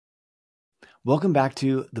Welcome back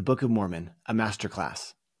to the Book of Mormon, a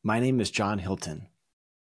masterclass. My name is John Hilton.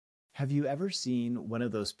 Have you ever seen one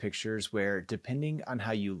of those pictures where, depending on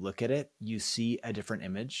how you look at it, you see a different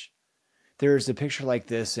image? There's a picture like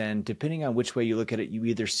this, and depending on which way you look at it, you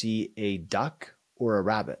either see a duck or a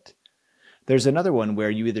rabbit. There's another one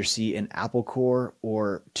where you either see an apple core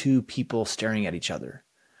or two people staring at each other.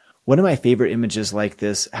 One of my favorite images like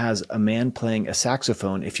this has a man playing a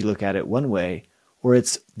saxophone if you look at it one way, or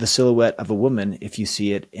it's the silhouette of a woman if you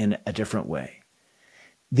see it in a different way.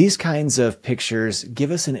 These kinds of pictures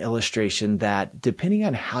give us an illustration that, depending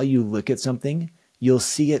on how you look at something, you'll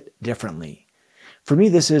see it differently. For me,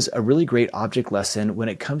 this is a really great object lesson when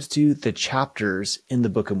it comes to the chapters in the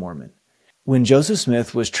Book of Mormon. When Joseph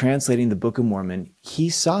Smith was translating the Book of Mormon,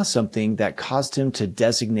 he saw something that caused him to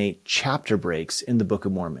designate chapter breaks in the Book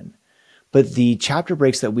of Mormon. But the chapter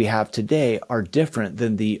breaks that we have today are different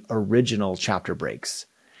than the original chapter breaks.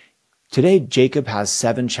 Today, Jacob has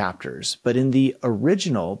 7 chapters, but in the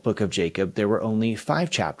original book of Jacob, there were only 5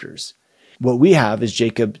 chapters. What we have is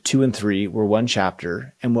Jacob 2 and 3 were one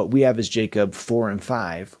chapter, and what we have is Jacob 4 and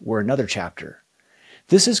 5 were another chapter.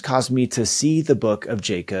 This has caused me to see the book of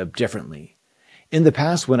Jacob differently. In the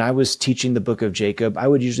past, when I was teaching the book of Jacob, I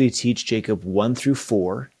would usually teach Jacob 1 through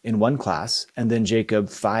 4 in one class, and then Jacob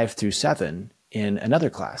 5 through 7 in another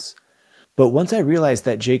class. But once I realized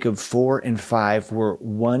that Jacob 4 and 5 were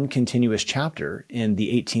one continuous chapter in the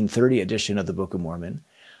 1830 edition of the Book of Mormon,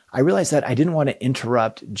 I realized that I didn't want to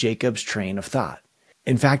interrupt Jacob's train of thought.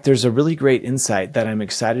 In fact, there's a really great insight that I'm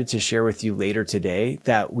excited to share with you later today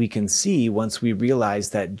that we can see once we realize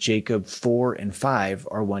that Jacob 4 and 5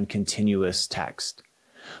 are one continuous text.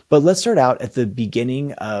 But let's start out at the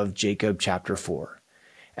beginning of Jacob chapter 4.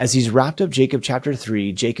 As he's wrapped up Jacob chapter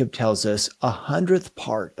 3, Jacob tells us 100th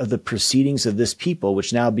part of the proceedings of this people,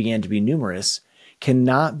 which now began to be numerous,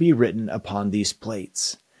 cannot be written upon these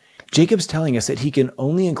plates. Jacob's telling us that he can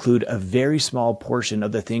only include a very small portion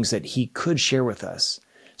of the things that he could share with us.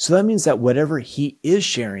 So that means that whatever he is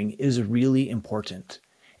sharing is really important.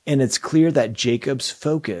 And it's clear that Jacob's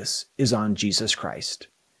focus is on Jesus Christ.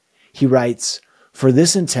 He writes, "For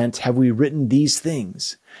this intent have we written these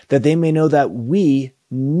things, that they may know that we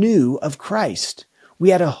knew of Christ.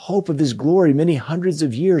 We had a hope of his glory many hundreds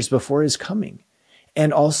of years before his coming.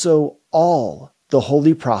 And also all the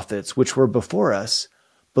holy prophets which were before us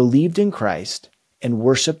believed in Christ and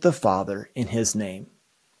worshiped the Father in his name."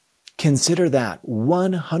 Consider that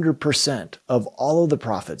 100% of all of the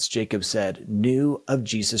prophets, Jacob said, knew of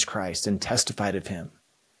Jesus Christ and testified of him.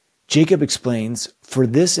 Jacob explains, "For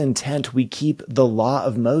this intent we keep the law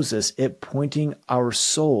of Moses, it pointing our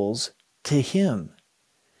souls to him."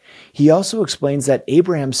 He also explains that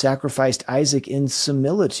Abraham sacrificed Isaac in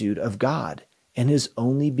similitude of God and his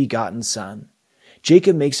only begotten son.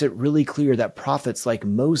 Jacob makes it really clear that prophets like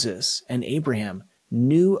Moses and Abraham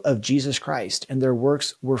knew of Jesus Christ and their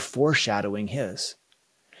works were foreshadowing his.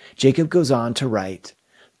 Jacob goes on to write,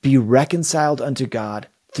 "Be reconciled unto God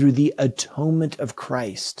through the atonement of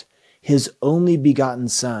Christ, his only begotten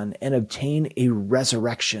son, and obtain a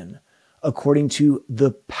resurrection according to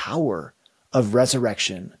the power of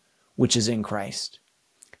resurrection, which is in Christ."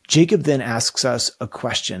 Jacob then asks us a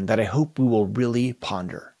question that I hope we will really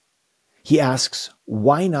ponder. He asks,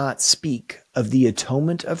 why not speak of the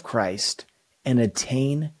atonement of Christ and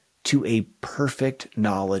attain to a perfect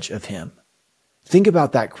knowledge of him? Think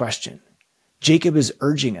about that question. Jacob is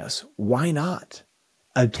urging us, why not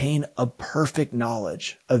obtain a perfect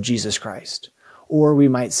knowledge of Jesus Christ? Or we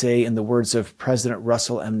might say, in the words of President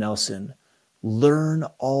Russell M. Nelson, learn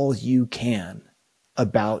all you can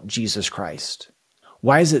about Jesus Christ.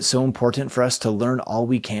 Why is it so important for us to learn all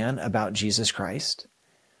we can about Jesus Christ?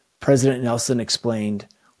 President Nelson explained,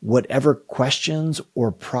 whatever questions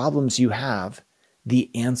or problems you have,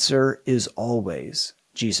 the answer is always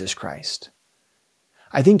Jesus Christ.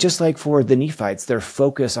 I think just like for the Nephites, their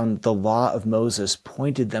focus on the law of Moses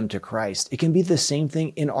pointed them to Christ. It can be the same thing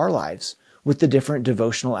in our lives with the different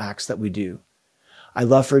devotional acts that we do. I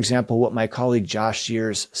love, for example, what my colleague Josh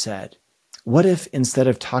Shears said. What if instead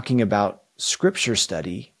of talking about scripture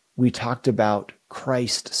study, we talked about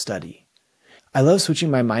Christ study? I love switching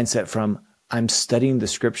my mindset from I'm studying the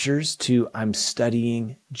scriptures to I'm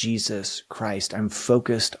studying Jesus Christ. I'm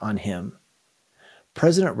focused on him.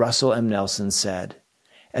 President Russell M. Nelson said,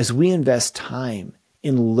 as we invest time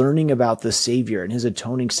in learning about the Savior and his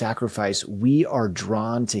atoning sacrifice, we are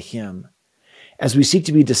drawn to him. As we seek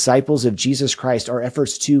to be disciples of Jesus Christ, our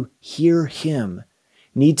efforts to hear him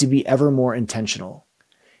need to be ever more intentional.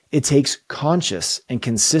 It takes conscious and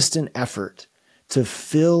consistent effort to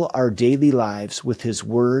fill our daily lives with his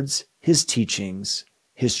words, his teachings,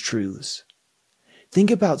 his truths. Think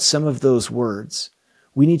about some of those words.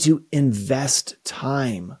 We need to invest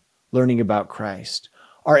time learning about Christ.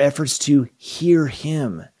 Our efforts to hear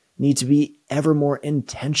him need to be ever more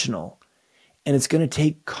intentional. And it's going to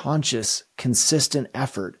take conscious, consistent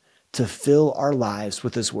effort to fill our lives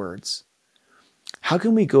with his words. How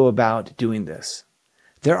can we go about doing this?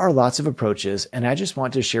 There are lots of approaches, and I just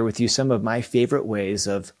want to share with you some of my favorite ways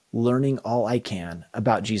of learning all I can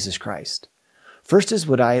about Jesus Christ. First is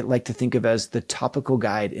what I like to think of as the topical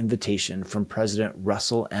guide invitation from President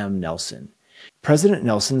Russell M. Nelson. President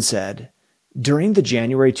Nelson said, "During the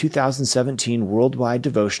January 2017 Worldwide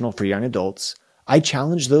Devotional for Young Adults, I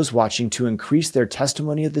challenge those watching to increase their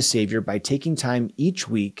testimony of the Savior by taking time each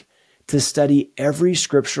week to study every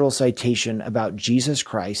scriptural citation about Jesus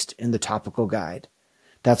Christ in the topical guide.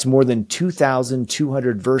 That's more than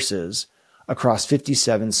 2,200 verses across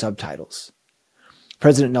 57 subtitles."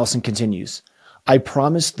 President Nelson continues, "I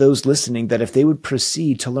promise those listening that if they would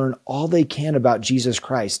proceed to learn all they can about Jesus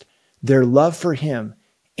Christ, their love for him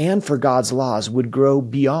and for God's laws would grow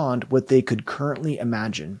beyond what they could currently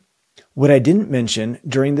imagine." What I didn't mention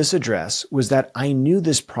during this address was that I knew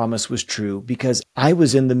this promise was true because I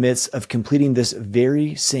was in the midst of completing this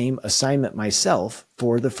very same assignment myself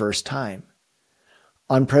for the first time.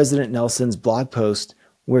 On President Nelson's blog post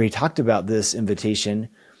where he talked about this invitation,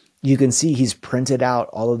 you can see he's printed out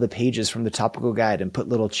all of the pages from the topical guide and put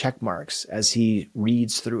little check marks as he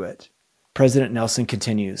reads through it. President Nelson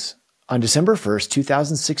continues, "On December 1st,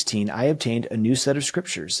 2016, I obtained a new set of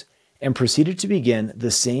scriptures and proceeded to begin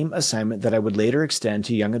the same assignment that I would later extend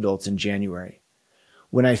to young adults in January.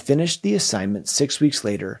 When I finished the assignment 6 weeks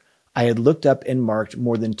later, I had looked up and marked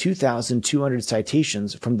more than 2,200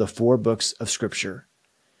 citations from the 4 books of Scripture.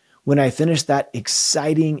 When I finished that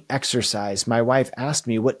exciting exercise, my wife asked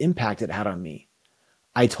me what impact it had on me.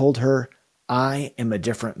 I told her, I am a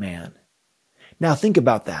different man." Now think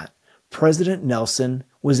about that. President Nelson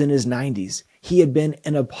was in his 90s. He had been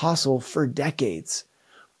an apostle for decades.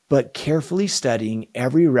 But carefully studying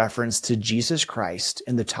every reference to Jesus Christ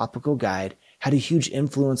in the topical guide had a huge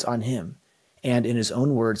influence on him, and in his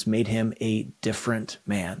own words, made him a different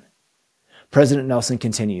man. President Nelson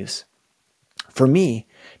continues, "For me,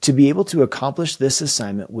 to be able to accomplish this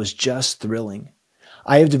assignment was just thrilling.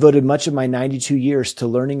 I have devoted much of my 92 years to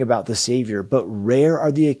learning about the Savior, but rare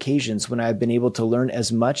are the occasions when I have been able to learn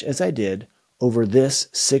as much as I did over this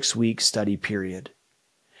 6-week study period."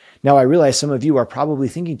 Now, I realize some of you are probably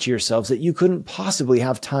thinking to yourselves that you couldn't possibly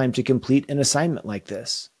have time to complete an assignment like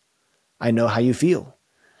this. I know how you feel.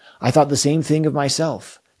 I thought the same thing of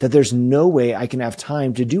myself, that there's no way I can have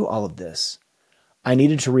time to do all of this. I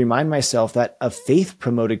needed to remind myself that a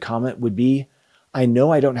faith-promoted comment would be, "I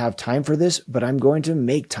know I don't have time for this, but I'm going to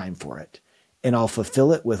make time for it, and I'll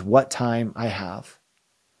fulfill it with what time I have."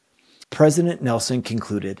 President Nelson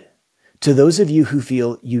concluded, "To those of you who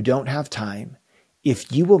feel you don't have time,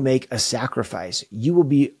 if you will make a sacrifice, you will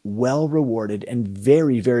be well rewarded and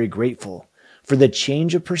very, very grateful for the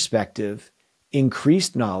change of perspective,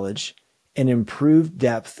 increased knowledge, and improved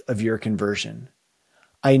depth of your conversion.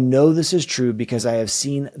 I know this is true because I have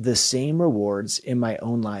seen the same rewards in my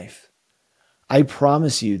own life. I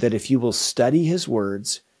promise you that if you will study his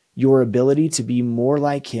words, your ability to be more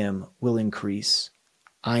like him will increase.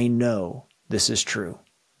 I know this is true."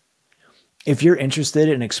 If you're interested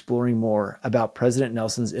in exploring more about President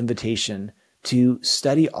Nelson's invitation to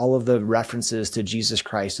study all of the references to Jesus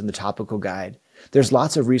Christ in the topical guide, there's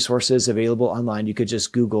lots of resources available online. You could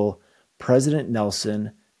just Google President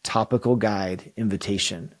Nelson Topical Guide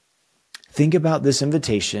Invitation. Think about this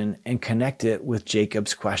invitation and connect it with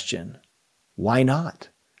Jacob's question. Why not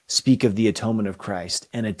speak of the atonement of Christ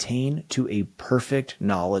and attain to a perfect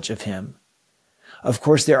knowledge of him? Of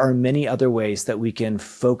course, there are many other ways that we can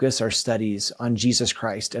focus our studies on Jesus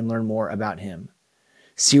Christ and learn more about him.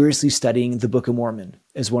 Seriously studying the Book of Mormon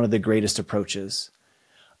is one of the greatest approaches.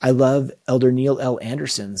 I love Elder Neil L.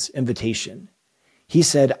 Anderson's invitation. He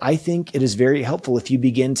said, "I think it is very helpful if you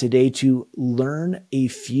begin today to learn a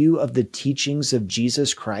few of the teachings of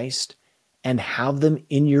Jesus Christ and have them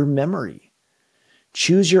in your memory.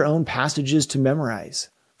 Choose your own passages to memorize.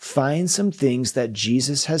 Find some things that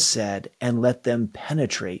Jesus has said and let them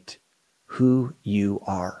penetrate who you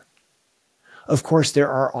are." Of course, there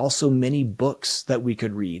are also many books that we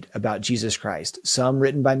could read about Jesus Christ, some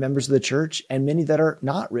written by members of the church and many that are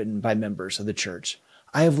not written by members of the church.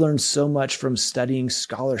 I have learned so much from studying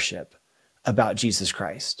scholarship about Jesus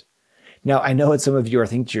Christ. Now, I know what some of you are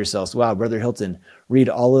thinking to yourselves, wow, Brother Hilton, read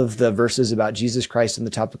all of the verses about Jesus Christ in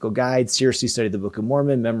the topical guide, seriously study the Book of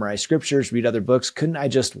Mormon, memorize scriptures, read other books. Couldn't I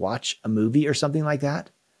just watch a movie or something like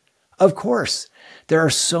that? Of course, there are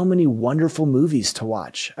so many wonderful movies to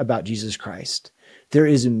watch about Jesus Christ. There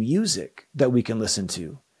is music that we can listen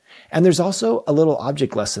to. And there's also a little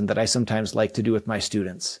object lesson that I sometimes like to do with my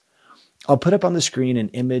students. I'll put up on the screen an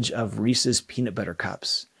image of Reese's peanut butter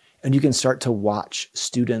cups, and you can start to watch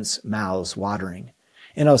students' mouths watering.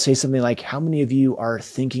 And I'll say something like, how many of you are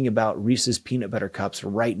thinking about Reese's peanut butter cups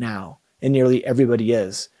right now? And nearly everybody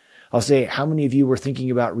is. I'll say, how many of you were thinking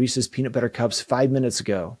about Reese's peanut butter cups 5 minutes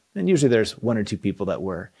ago? And usually there's 1 or 2 people that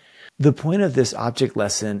were. The point of this object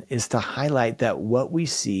lesson is to highlight that what we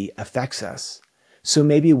see affects us. So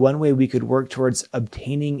maybe one way we could work towards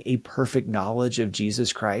obtaining a perfect knowledge of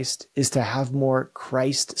Jesus Christ is to have more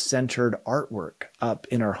Christ-centered artwork up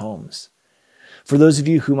in our homes. For those of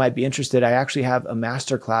you who might be interested, I actually have a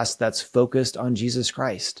masterclass that's focused on Jesus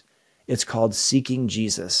Christ. It's called Seeking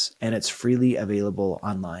Jesus, and it's freely available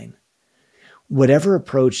online. Whatever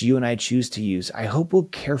approach you and I choose to use, I hope we'll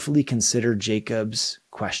carefully consider Jacob's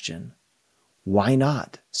question. Why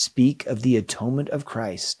not speak of the atonement of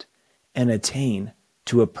Christ and attain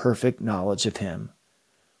to a perfect knowledge of him?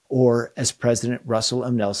 Or, as President Russell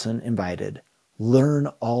M. Nelson invited, learn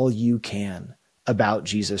all you can about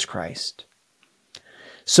Jesus Christ.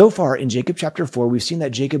 So far in Jacob chapter 4, we've seen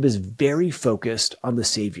that Jacob is very focused on the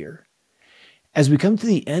Savior. As we come to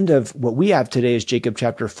the end of what we have today is Jacob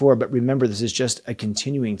chapter 4, but remember this is just a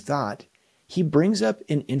continuing thought, he brings up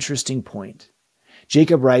an interesting point.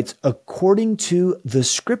 Jacob writes, according to the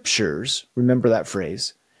scriptures, remember that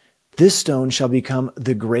phrase, this stone shall become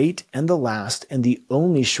the great and the last and the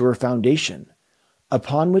only sure foundation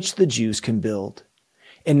upon which the Jews can build.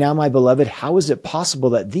 And now, my beloved, how is it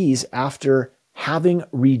possible that these, after having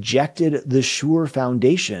rejected the sure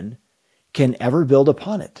foundation, can ever build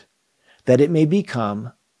upon it, that it may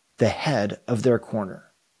become the head of their corner?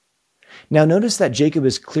 Now notice that Jacob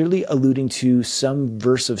is clearly alluding to some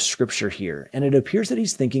verse of scripture here, and it appears that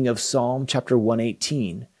he's thinking of Psalm chapter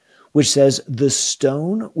 118, which says, the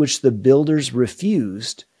stone which the builders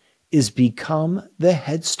refused is become the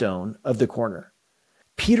headstone of the corner.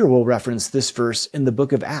 Peter will reference this verse in the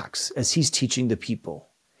book of Acts as he's teaching the people.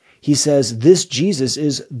 He says, this Jesus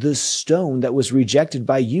is the stone that was rejected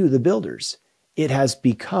by you, the builders. It has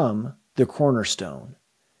become the cornerstone.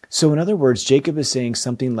 So in other words, Jacob is saying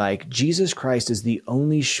something like, Jesus Christ is the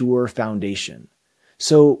only sure foundation.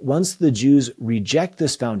 So once the Jews reject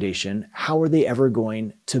this foundation, how are they ever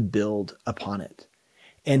going to build upon it?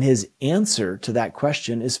 And his answer to that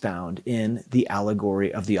question is found in the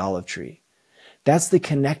allegory of the olive tree. That's the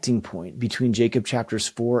connecting point between Jacob chapters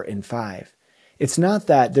 4 and 5. It's not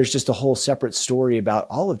that there's just a whole separate story about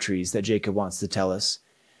olive trees that Jacob wants to tell us.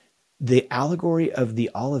 The allegory of the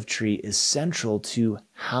olive tree is central to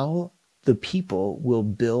how the people will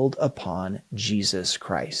build upon Jesus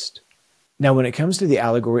Christ. Now, when it comes to the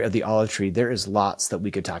allegory of the olive tree, there is lots that we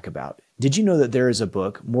could talk about. Did you know that there is a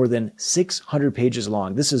book more than 600 pages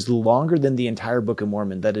long? This is longer than the entire Book of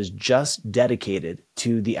Mormon that is just dedicated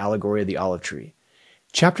to the allegory of the olive tree.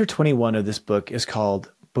 Chapter 21 of this book is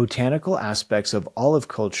called Botanical Aspects of Olive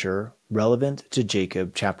Culture Relevant to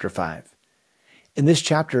Jacob, chapter 5. In this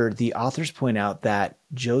chapter, the authors point out that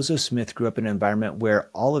Joseph Smith grew up in an environment where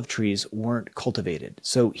olive trees weren't cultivated.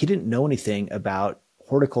 So he didn't know anything about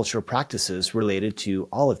horticultural practices related to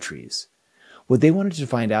olive trees. What they wanted to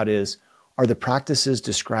find out is, are the practices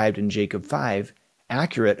described in Jacob 5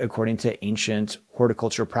 accurate according to ancient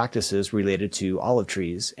horticultural practices related to olive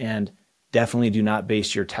trees? And definitely do not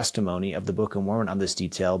base your testimony of the Book of Mormon on this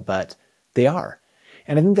detail, but they are.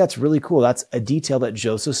 And I think that's really cool. That's a detail that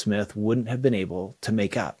Joseph Smith wouldn't have been able to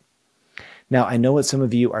make up. Now, I know what some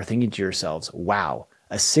of you are thinking to yourselves, wow,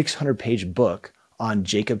 a 600-page book on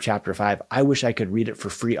Jacob chapter 5. I wish I could read it for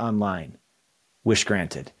free online. Wish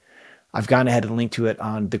granted. I've gone ahead and linked to it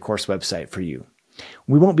on the course website for you.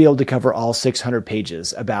 We won't be able to cover all 600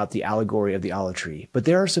 pages about the allegory of the olive tree, but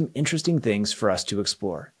there are some interesting things for us to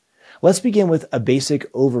explore. Let's begin with a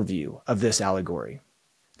basic overview of this allegory.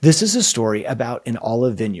 This is a story about an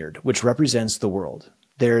olive vineyard, which represents the world.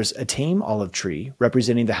 There's a tame olive tree,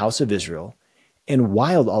 representing the house of Israel, and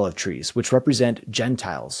wild olive trees, which represent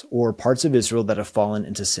Gentiles, or parts of Israel that have fallen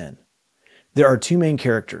into sin. There are two main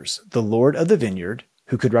characters, the Lord of the vineyard,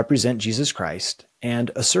 who could represent Jesus Christ, and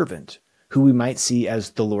a servant, who we might see as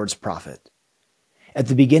the Lord's prophet. At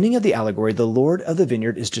the beginning of the allegory, the Lord of the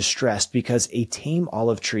vineyard is distressed because a tame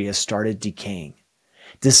olive tree has started decaying.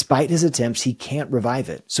 Despite his attempts, he can't revive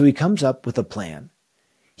it, so he comes up with a plan.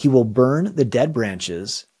 He will burn the dead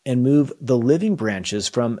branches and move the living branches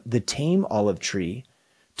from the tame olive tree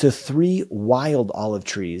to 3 wild olive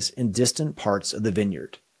trees in distant parts of the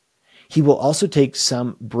vineyard. He will also take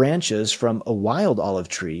some branches from a wild olive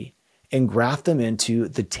tree and graft them into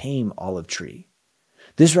the tame olive tree.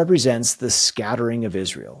 This represents the scattering of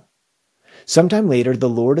Israel. Sometime later, the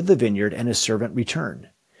Lord of the vineyard and his servant return.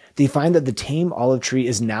 They find that the tame olive tree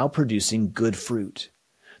is now producing good fruit.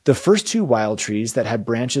 The first two wild trees that had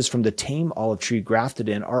branches from the tame olive tree grafted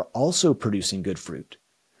in are also producing good fruit.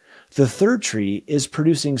 The third tree is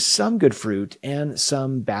producing some good fruit and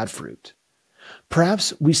some bad fruit.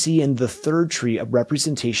 Perhaps we see in the third tree a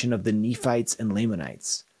representation of the Nephites and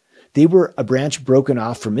Lamanites. They were a branch broken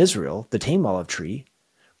off from Israel, the tame olive tree,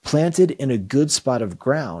 planted in a good spot of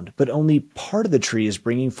ground, but only part of the tree is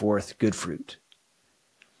bringing forth good fruit.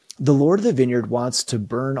 The Lord of the vineyard wants to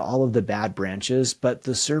burn all of the bad branches, but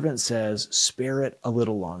the servant says, spare it a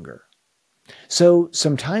little longer. So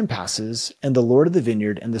some time passes, and the Lord of the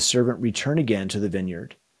vineyard and the servant return again to the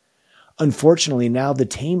vineyard. Unfortunately, now the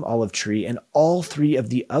tame olive tree and all three of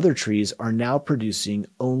the other trees are now producing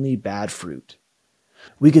only bad fruit.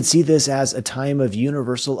 We could see this as a time of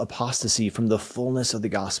universal apostasy from the fullness of the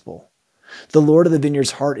gospel. The Lord of the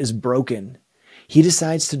vineyard's heart is broken. He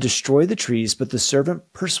decides to destroy the trees, but the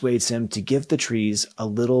servant persuades him to give the trees a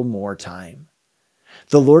little more time.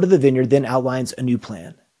 The Lord of the vineyard then outlines a new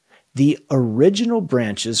plan. The original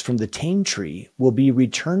branches from the tame tree will be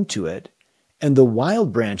returned to it, and the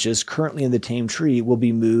wild branches currently in the tame tree will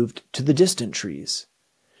be moved to the distant trees.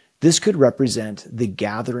 This could represent the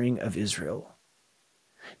gathering of Israel.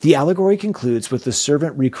 The allegory concludes with the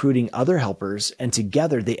servant recruiting other helpers, and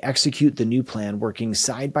together they execute the new plan, working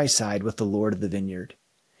side by side with the Lord of the vineyard.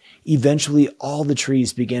 Eventually, all the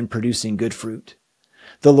trees begin producing good fruit.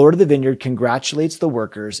 The Lord of the vineyard congratulates the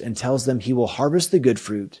workers and tells them he will harvest the good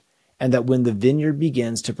fruit, and that when the vineyard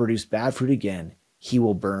begins to produce bad fruit again, he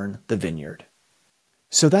will burn the vineyard.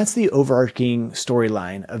 So that's the overarching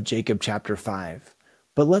storyline of Jacob chapter 5.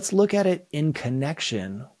 But let's look at it in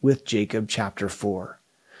connection with Jacob chapter 4.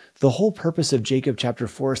 The whole purpose of Jacob chapter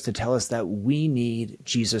 4 is to tell us that we need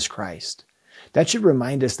Jesus Christ. That should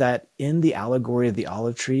remind us that in the allegory of the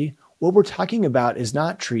olive tree, what we're talking about is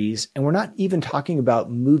not trees, and we're not even talking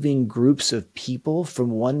about moving groups of people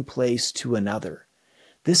from one place to another.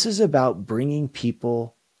 This is about bringing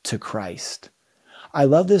people to Christ. I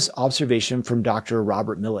love this observation from Dr.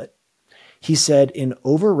 Robert Millett. He said, an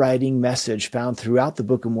overriding message found throughout the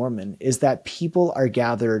Book of Mormon is that people are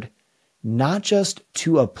gathered not just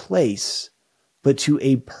to a place, but to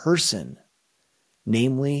a person,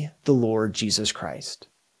 namely the Lord Jesus Christ.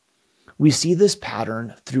 We see this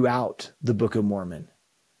pattern throughout the Book of Mormon.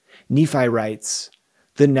 Nephi writes,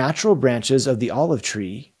 the natural branches of the olive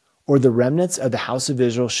tree, or the remnants of the house of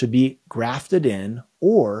Israel, should be grafted in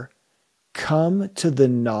or come to the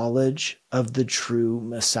knowledge of the true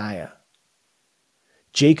Messiah.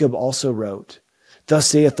 Jacob also wrote, thus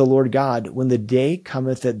saith the Lord God, when the day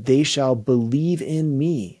cometh that they shall believe in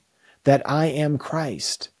me, that I am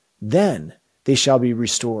Christ, then they shall be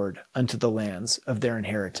restored unto the lands of their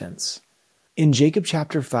inheritance. In Jacob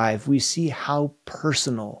chapter 5, we see how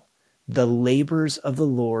personal the labors of the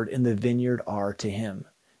Lord in the vineyard are to him.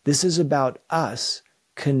 This is about us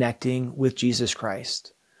connecting with Jesus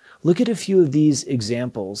Christ. Look at a few of these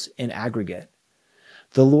examples in aggregate.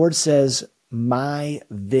 The Lord says, my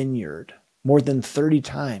vineyard, more than 30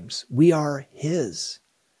 times. We are his.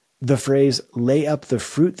 The phrase, lay up the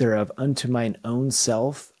fruit thereof unto mine own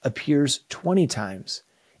self, appears 20 times,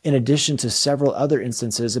 in addition to several other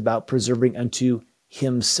instances about preserving unto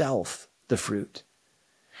himself the fruit.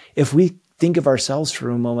 If we think of ourselves for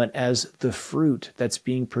a moment as the fruit that's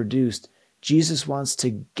being produced, Jesus wants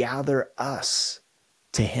to gather us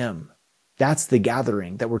to him. That's the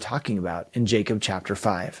gathering that we're talking about in Jacob chapter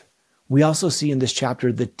 5. We also see in this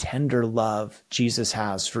chapter the tender love Jesus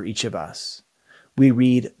has for each of us. We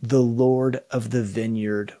read, the Lord of the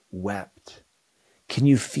vineyard wept. Can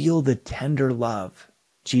you feel the tender love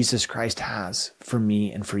Jesus Christ has for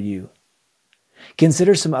me and for you?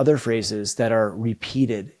 Consider some other phrases that are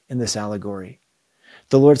repeated in this allegory.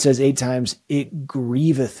 The Lord says 8 times, it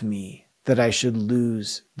grieveth me that I should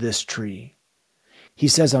lose this tree. He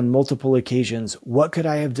says on multiple occasions, what could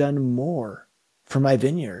I have done more for my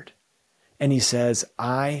vineyard? And he says,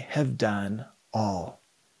 I have done all.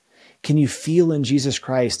 Can you feel in Jesus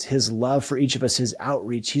Christ his love for each of us, his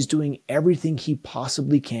outreach? He's doing everything he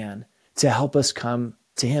possibly can to help us come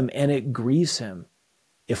to him, and it grieves him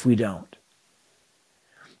if we don't.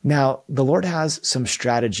 Now, the Lord has some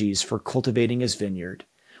strategies for cultivating his vineyard.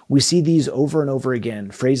 We see these over and over again,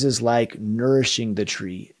 phrases like nourishing the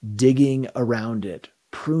tree, digging around it,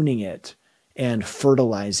 pruning it, and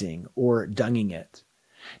fertilizing or dunging it.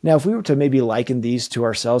 Now, if we were to maybe liken these to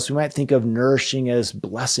ourselves, we might think of nourishing as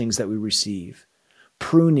blessings that we receive.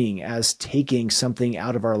 pruning as taking something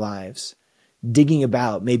out of our lives, digging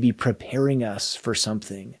about, maybe preparing us for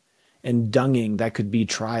something, and dunging, that could be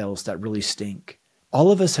trials that really stink.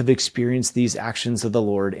 All of us have experienced these actions of the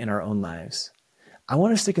Lord in our own lives. I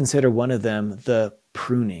want us to consider one of them, the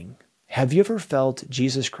pruning. Have you ever felt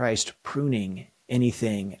Jesus Christ pruning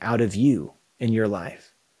anything out of you in your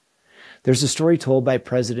life? There's a story told by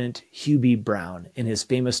President Hugh B. Brown in his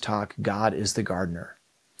famous talk, God is the Gardener.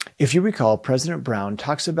 If you recall, President Brown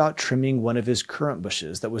talks about trimming one of his currant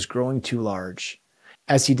bushes that was growing too large.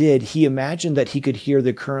 As he did, he imagined that he could hear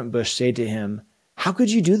the currant bush say to him, "How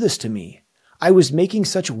could you do this to me? I was making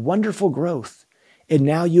such wonderful growth, and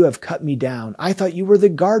now you have cut me down. I thought you were the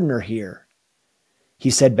gardener here." He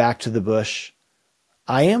said back to the bush,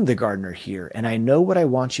 "I am the gardener here, and I know what I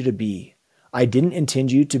want you to be. I didn't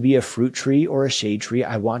intend you to be a fruit tree or a shade tree.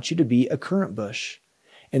 I want you to be a currant bush.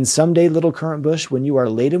 And someday, little currant bush, when you are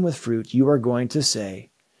laden with fruit, you are going to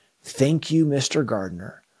say, 'Thank you, Mr.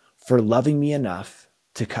 Gardener, for loving me enough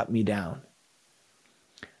to cut me down.'"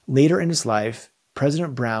 Later in his life,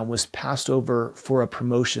 President Brown was passed over for a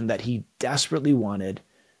promotion that he desperately wanted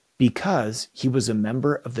because he was a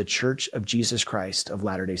member of the Church of Jesus Christ of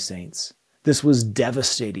Latter-day Saints. This was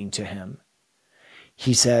devastating to him.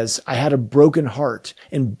 He says, "I had a broken heart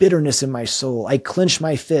and bitterness in my soul. I clenched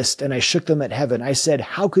my fist and I shook them at heaven. I said,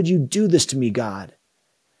 'How could you do this to me, God?'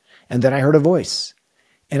 And then I heard a voice,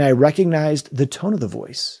 and I recognized the tone of the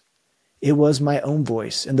voice. It was my own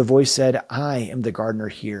voice, and the voice said, 'I am the gardener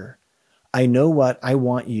here. I know what I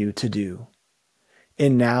want you to do.'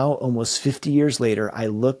 And now, almost 50 years later, I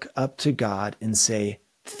look up to God and say,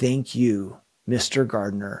 'Thank you, Mr.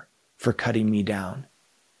 Gardener, for cutting me down.'"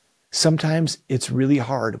 Sometimes it's really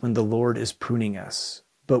hard when the Lord is pruning us,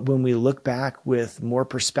 but when we look back with more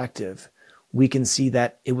perspective, we can see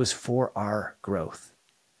that it was for our growth.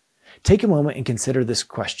 Take a moment and consider this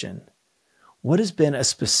question. What has been a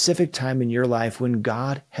specific time in your life when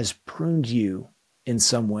God has pruned you in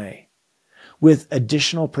some way? With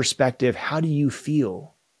additional perspective, how do you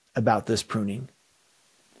feel about this pruning?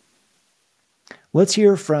 Let's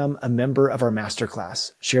hear from a member of our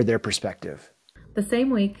masterclass share their perspective. The same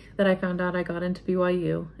week that I found out I got into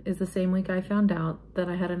BYU is the same week I found out that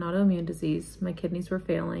I had an autoimmune disease, my kidneys were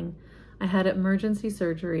failing, I had emergency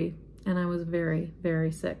surgery, and I was very,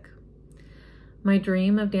 very sick. My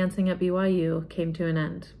dream of dancing at BYU came to an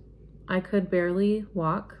end. I could barely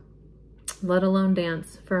walk, let alone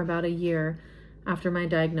dance, for about a year after my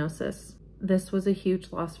diagnosis. This was a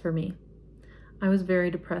huge loss for me. I was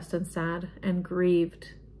very depressed and sad and grieved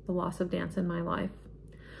the loss of dance in my life.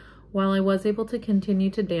 While I was able to continue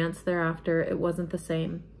to dance thereafter, it wasn't the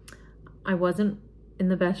same. I wasn't in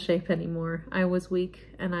the best shape anymore. I was weak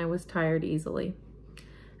and I was tired easily.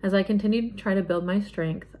 As I continued to try to build my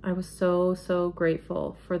strength, I was so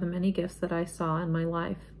grateful for the many gifts that I saw in my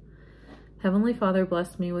life. Heavenly Father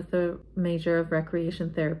blessed me with the major of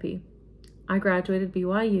recreation therapy. I graduated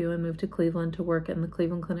BYU and moved to Cleveland to work in the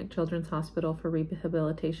Cleveland Clinic Children's Hospital for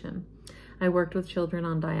rehabilitation. I worked with children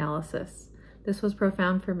on dialysis. This was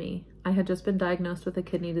profound for me. I had just been diagnosed with a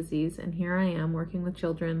kidney disease, and here I am working with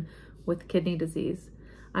children with kidney disease.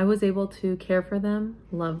 I was able to care for them,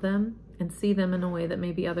 love them, and see them in a way that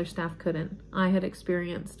maybe other staff couldn't. I had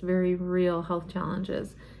experienced very real health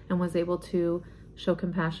challenges and was able to show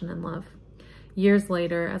compassion and love. Years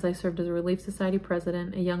later, as I served as a Relief Society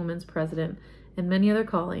president, a Young Men's president, and many other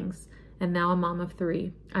callings, and now a mom of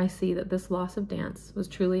 3, I see that this loss of dance was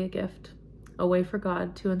truly a gift, a way for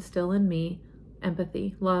God to instill in me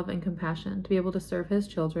empathy, love, and compassion to be able to serve his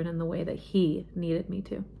children in the way that he needed me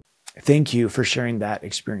to. Thank you for sharing that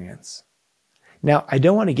experience. Now, I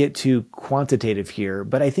don't want to get too quantitative here,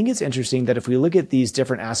 but I think it's interesting that if we look at these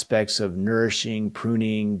different aspects of nourishing,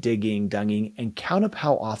 pruning, digging, dunging, and count up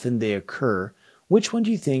how often they occur, which one do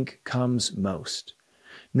you think comes most?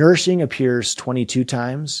 Nourishing appears 22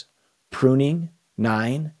 times, pruning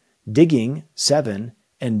 9, digging 7,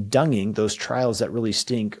 and dunging, those trials that really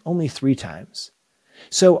stink, only 3 times.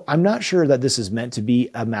 So I'm not sure that this is meant to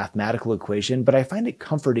be a mathematical equation, but I find it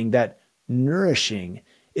comforting that nourishing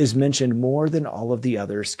is mentioned more than all of the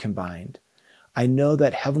others combined. I know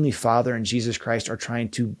that Heavenly Father and Jesus Christ are trying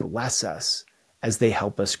to bless us as they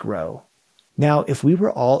help us grow. Now, if we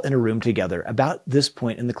were all in a room together about this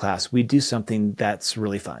point in the class, we'd do something that's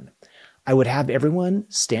really fun. I would have everyone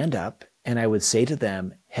stand up and I would say to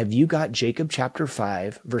them, have you got Jacob chapter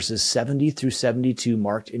 5, verses 70 through 72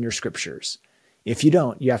 marked in your scriptures? If you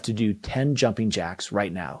don't, you have to do 10 jumping jacks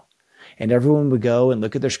right now. And everyone would go and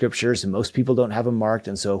look at their scriptures, and most people don't have them marked,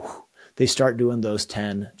 and so they start doing those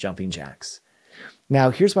 10 jumping jacks. Now,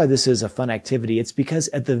 here's why this is a fun activity. It's because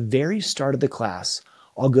at the very start of the class,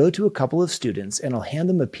 I'll go to a couple of students and I'll hand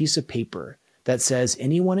them a piece of paper that says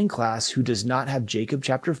anyone in class who does not have Jacob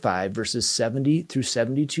chapter 5 verses 70 through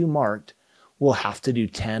 72 marked will have to do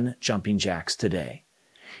 10 jumping jacks today.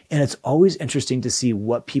 And it's always interesting to see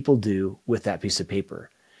what people do with that piece of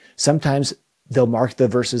paper. Sometimes they'll mark the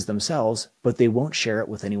verses themselves, but they won't share it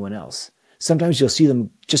with anyone else. Sometimes you'll see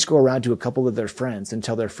them just go around to a couple of their friends and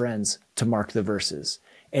tell their friends to mark the verses.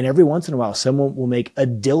 And every once in a while, someone will make a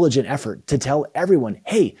diligent effort to tell everyone,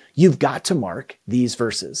 hey, you've got to mark these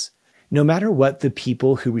verses. No matter what the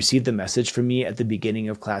people who receive the message from me at the beginning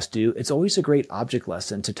of class do, it's always a great object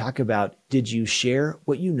lesson to talk about, did you share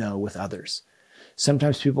what you know with others?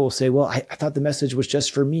 Sometimes people will say, well, I thought the message was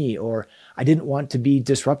just for me, or I didn't want to be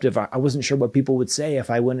disruptive. I wasn't sure what people would say if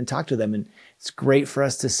I went and talked to them. And it's great for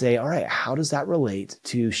us to say, all right, how does that relate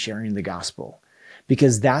to sharing the gospel?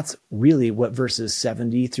 Because that's really what verses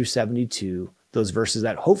 70 through 72, those verses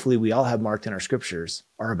that hopefully we all have marked in our scriptures,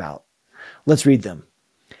 are about. Let's read them.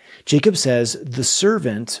 Jacob says, the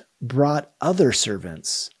servant brought other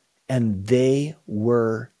servants, and they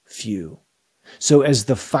were few. So as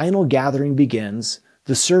the final gathering begins,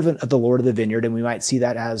 the servant of the Lord of the vineyard, and we might see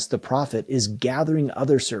that as the prophet, is gathering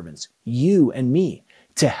other servants, you and me,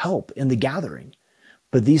 to help in the gathering.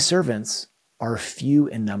 But these servants are few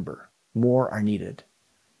in number. More are needed.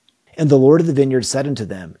 And the Lord of the vineyard said unto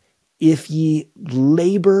them, if ye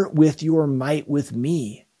labor with your might with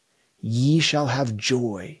me, ye shall have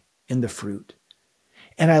joy in the fruit.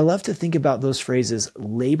 And I love to think about those phrases,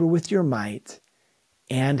 labor with your might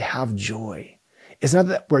and have joy. It's not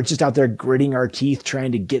that we're just out there gritting our teeth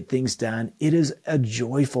trying to get things done. It is a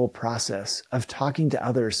joyful process of talking to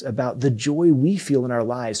others about the joy we feel in our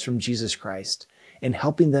lives from Jesus Christ and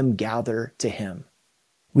helping them gather to him.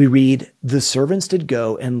 We read, the servants did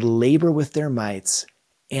go and labor with their mights,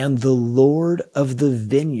 and the Lord of the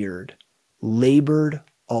vineyard labored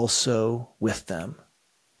also with them.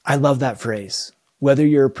 I love that phrase. Whether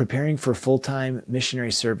you're preparing for full-time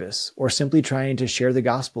missionary service or simply trying to share the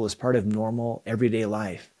gospel as part of normal everyday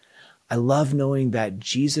life, I love knowing that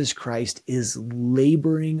Jesus Christ is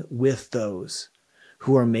laboring with those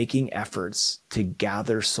who are making efforts to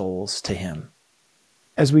gather souls to him.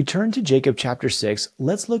 As we turn to Jacob chapter 6,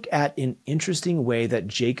 let's look at an interesting way that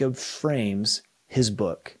Jacob frames his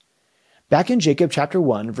book. Back in Jacob chapter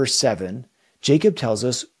 1, verse 7, Jacob tells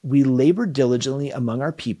us, we labored diligently among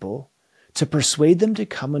our people to persuade them to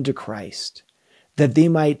come unto Christ, that they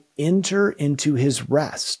might enter into his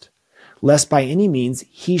rest, lest by any means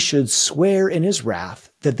he should swear in his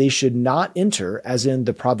wrath that they should not enter, as in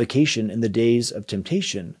the provocation in the days of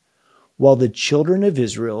temptation, while the children of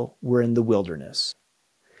Israel were in the wilderness.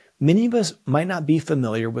 Many of us might not be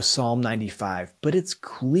familiar with Psalm 95, but it's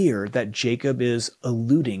clear that Jacob is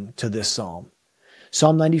alluding to this psalm.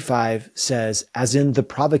 Psalm 95 says, as in the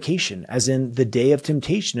provocation, as in the day of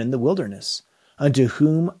temptation in the wilderness, unto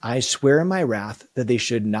whom I swear in my wrath that they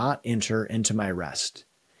should not enter into my rest.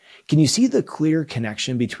 Can you see the clear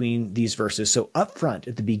connection between these verses? So up front,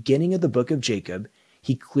 at the beginning of the book of Jacob,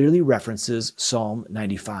 he clearly references Psalm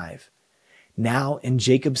 95. Now in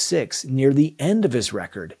Jacob 6, near the end of his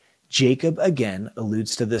record, Jacob again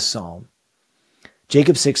alludes to this psalm.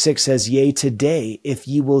 Jacob 6:6 says, yea, today, if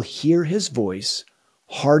ye will hear his voice,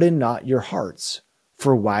 harden not your hearts,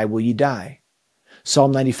 for why will ye die?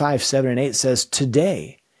 Psalm 95, 7 and 8 says,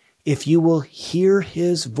 today, if you will hear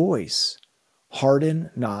his voice, harden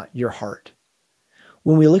not your heart.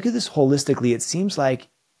 When we look at this holistically, it seems like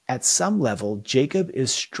at some level, Jacob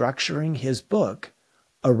is structuring his book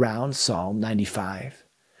around Psalm 95.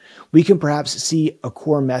 We can perhaps see a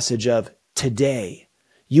core message of today,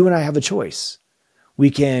 you and I have a choice. We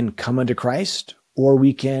can come unto Christ or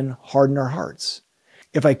we can harden our hearts.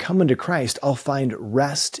 If I come unto Christ, I'll find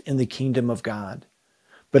rest in the kingdom of God.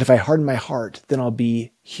 But if I harden my heart, then I'll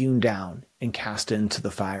be hewn down and cast into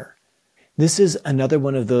the fire. This is another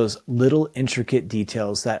one of those little intricate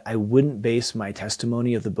details that I wouldn't base my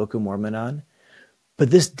testimony of the Book of Mormon on.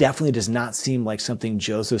 But this definitely does not seem like something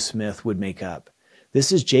Joseph Smith would make up.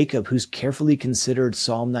 This is Jacob, who's carefully considered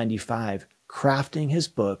Psalm 95, crafting his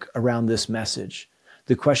book around this message.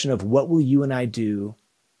 The question of what will you and I do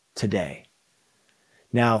today?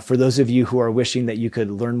 Now, for those of you who are wishing that you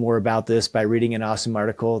could learn more about this by reading an awesome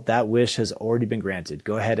article, that wish has already been granted.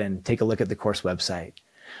 Go ahead and take a look at the course website.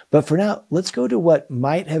 But for now, let's go to what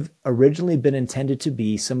might have originally been intended to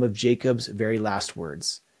be some of Jacob's very last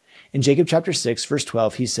words. In Jacob chapter 6, verse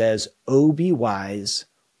 12, he says, "O be wise,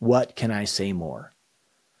 what can I say more?"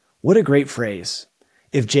 What a great phrase.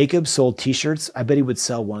 If Jacob sold t-shirts, I bet he would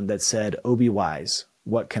sell one that said, "O be wise,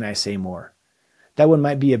 what can I say more?" That one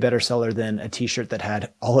might be a better seller than a t-shirt that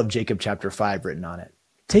had all of Jacob chapter 5 written on it.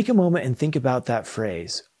 Take a moment and think about that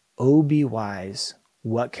phrase, "Oh, be wise,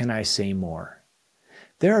 what can I say more?"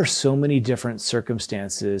 There are so many different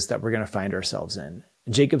circumstances that we're going to find ourselves in.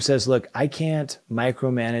 Jacob says, look, I can't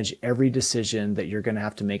micromanage every decision that you're going to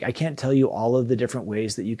have to make. I can't tell you all of the different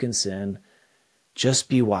ways that you can sin. Just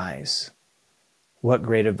be wise. What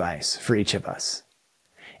great advice for each of us.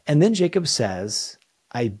 And then Jacob says,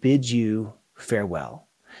 I bid you farewell.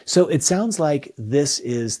 So it sounds like this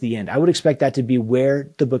is the end. I would expect that to be where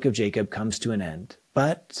the book of Jacob comes to an end,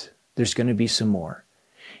 but there's going to be some more.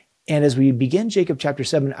 And as we begin Jacob chapter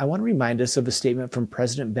 7, I want to remind us of a statement from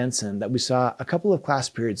President Benson that we saw a couple of class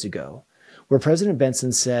periods ago, where President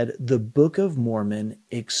Benson said, the Book of Mormon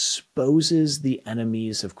exposes the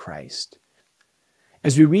enemies of Christ.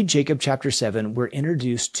 As we read Jacob chapter 7, we're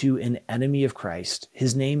introduced to an enemy of Christ.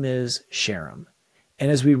 His name is Sherem. And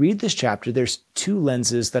as we read this chapter, there's two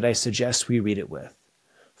lenses that I suggest we read it with.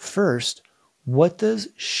 First, what does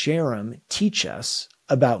Sherem teach us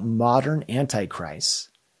about modern antichrists?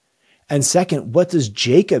 And second, what does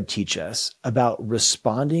Jacob teach us about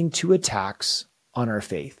responding to attacks on our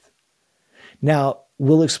faith? Now,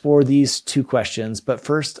 we'll explore these two questions, but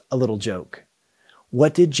first, a little joke.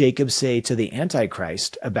 What did Jacob say to the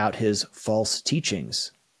Antichrist about his false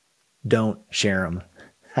teachings? Don't share them.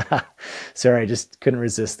 Sorry, I just couldn't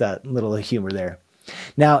resist that little humor there.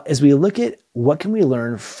 Now, as we look at what can we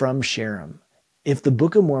learn from Sherem, if the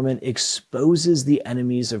Book of Mormon exposes the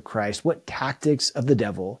enemies of Christ, what tactics of the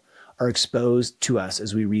devil are exposed to us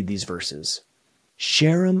as we read these verses?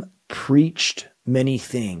 Sherem preached many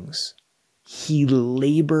things. He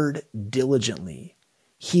labored diligently.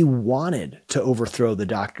 He wanted to overthrow the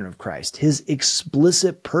doctrine of Christ. His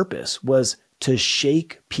explicit purpose was to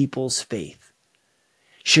shake people's faith.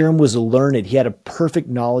 Sherem was learned. He had a perfect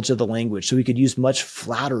knowledge of the language, so he could use much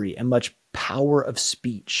flattery and much power of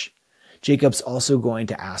speech. Jacob's also going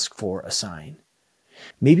to ask for a sign.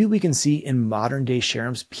 Maybe we can see in modern day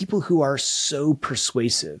Sherems people who are so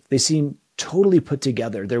persuasive. They seem totally put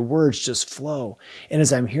together. Their words just flow. And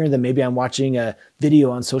as I'm hearing them, maybe I'm watching a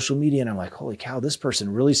video on social media and I'm like, holy cow, this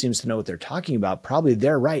person really seems to know what they're talking about. Probably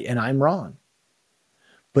they're right and I'm wrong.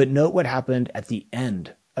 But note what happened at the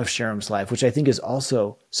end of Sherem's life, which I think is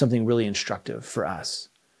also something really instructive for us.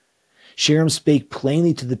 Sherem spake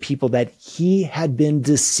plainly to the people that he had been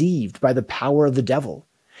deceived by the power of the devil.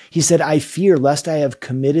 He said, I fear lest I have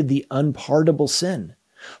committed the unpardonable sin,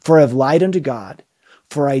 for I have lied unto God,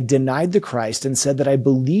 for I denied the Christ and said that I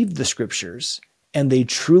believed the scriptures, and they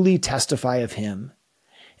truly testify of him.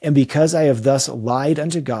 And because I have thus lied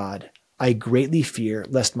unto God, I greatly fear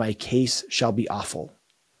lest my case shall be awful.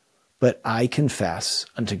 But I confess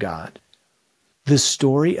unto God. The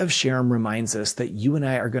story of Sherem reminds us that you and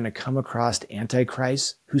I are going to come across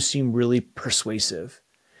antichrists who seem really persuasive.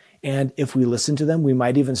 And if we listen to them, we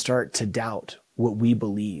might even start to doubt what we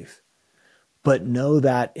believe. But know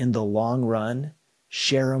that in the long run,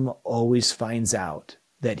 Sherem always finds out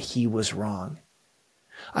that he was wrong.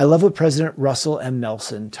 I love what President Russell M.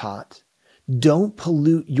 Nelson taught. Don't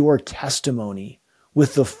pollute your testimony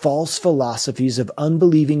with the false philosophies of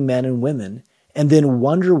unbelieving men and women and then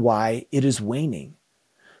wonder why it is waning.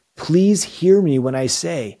 Please hear me when I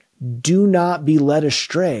say, do not be led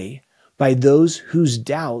astray by those whose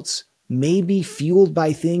doubts may be fueled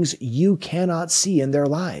by things you cannot see in their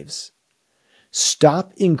lives.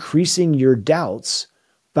 Stop increasing your doubts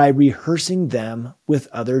by rehearsing them with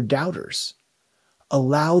other doubters.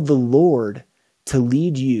 Allow the Lord to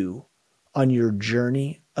lead you on your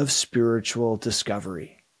journey of spiritual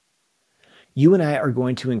discovery. You and I are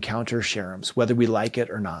going to encounter Sherems, whether we like it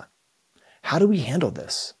or not. How do we handle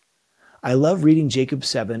this? I love reading Jacob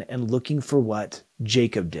 7 and looking for what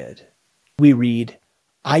Jacob did. We read,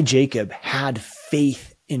 I, Jacob, had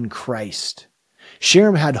faith in Christ.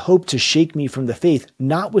 Sherem had hoped to shake me from the faith,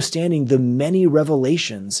 notwithstanding the many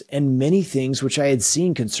revelations and many things which I had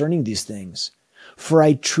seen concerning these things. For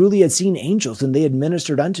I truly had seen angels, and they had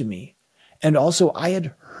ministered unto me. And also I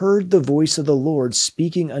had heard the voice of the Lord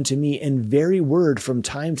speaking unto me in very word from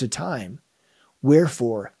time to time.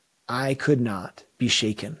 Wherefore I could not be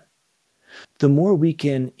shaken. The more we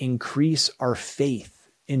can increase our faith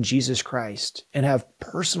in Jesus Christ and have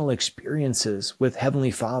personal experiences with Heavenly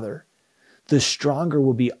Father, the stronger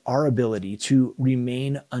will be our ability to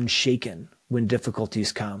remain unshaken when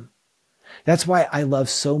difficulties come. That's why I love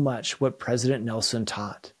so much what President Nelson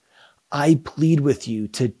taught. I plead with you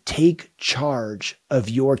to take charge of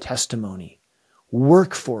your testimony.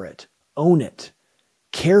 Work for it, own it,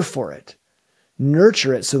 care for it,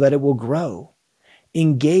 nurture it so that it will grow.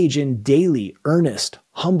 Engage in daily, earnest,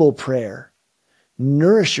 humble prayer.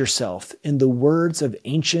 Nourish yourself in the words of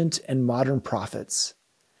ancient and modern prophets.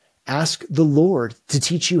 Ask the Lord to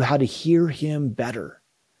teach you how to hear him better.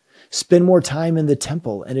 Spend more time in the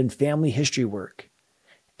temple and in family history work.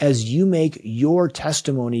 As you make your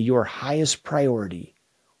testimony your highest priority,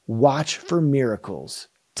 watch for miracles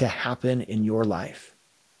to happen in your life.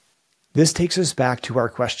 This takes us back to our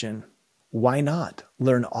question, why not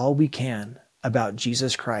learn all we can about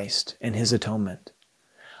Jesus Christ and his atonement?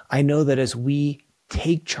 I know that as we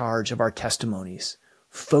take charge of our testimonies,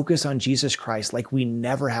 focus on Jesus Christ like we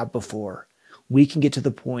never have before, we can get to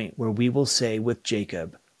the point where we will say with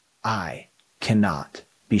Jacob, I cannot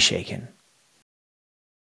be shaken.